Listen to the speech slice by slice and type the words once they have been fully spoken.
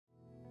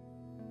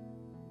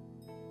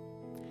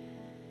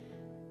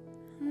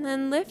And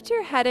then lift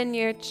your head and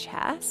your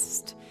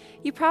chest.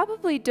 You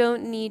probably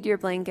don't need your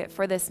blanket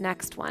for this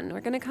next one. We're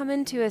going to come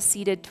into a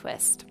seated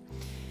twist.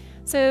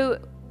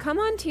 So come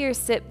onto your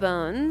sit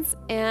bones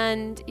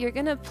and you're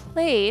going to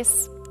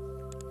place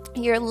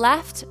your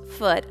left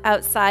foot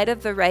outside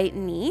of the right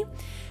knee.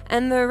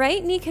 And the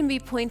right knee can be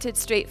pointed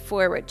straight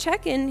forward.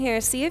 Check in here,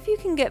 see if you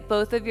can get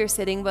both of your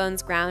sitting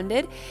bones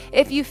grounded.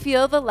 If you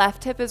feel the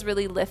left hip is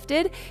really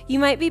lifted, you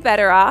might be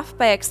better off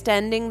by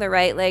extending the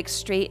right leg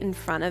straight in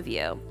front of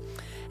you.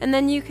 And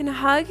then you can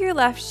hug your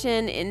left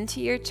shin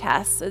into your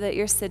chest so that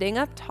you're sitting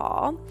up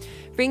tall.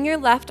 Bring your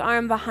left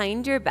arm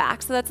behind your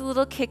back, so that's a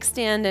little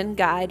kickstand and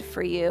guide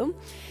for you.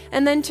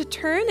 And then to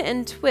turn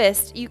and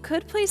twist, you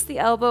could place the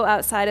elbow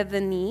outside of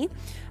the knee.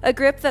 A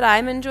grip that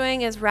I'm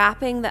enjoying is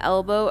wrapping the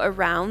elbow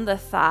around the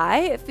thigh.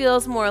 It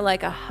feels more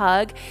like a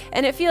hug,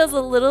 and it feels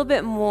a little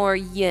bit more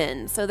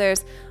yin. So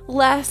there's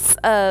less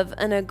of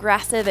an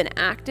aggressive and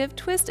active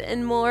twist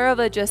and more of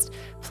a just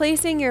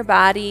placing your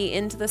body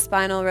into the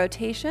spinal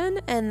rotation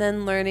and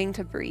then learning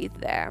to breathe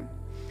there.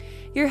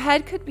 Your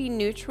head could be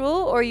neutral,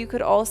 or you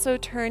could also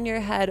turn your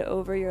head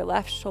over your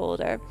left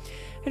shoulder.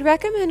 I'd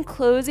recommend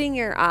closing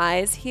your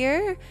eyes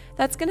here.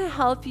 That's going to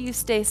help you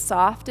stay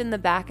soft in the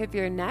back of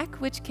your neck,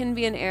 which can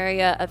be an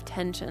area of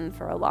tension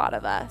for a lot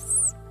of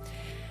us.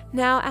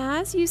 Now,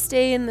 as you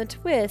stay in the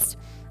twist,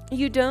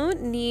 you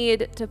don't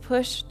need to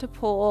push, to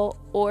pull,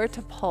 or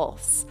to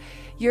pulse.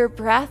 Your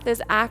breath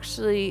is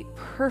actually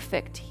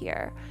perfect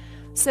here.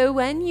 So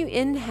when you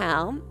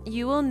inhale,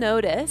 you will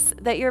notice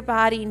that your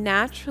body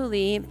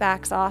naturally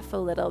backs off a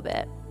little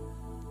bit.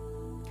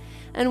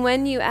 And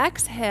when you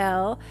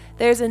exhale,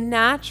 there's a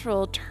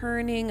natural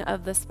turning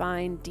of the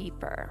spine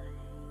deeper.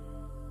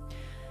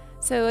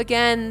 So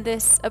again,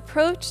 this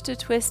approach to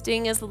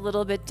twisting is a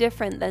little bit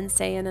different than,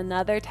 say, in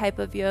another type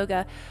of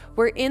yoga.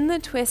 We're in the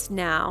twist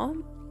now,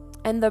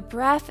 and the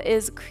breath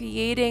is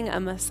creating a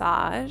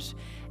massage,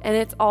 and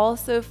it's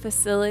also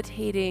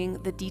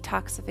facilitating the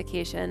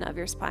detoxification of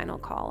your spinal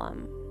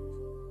column.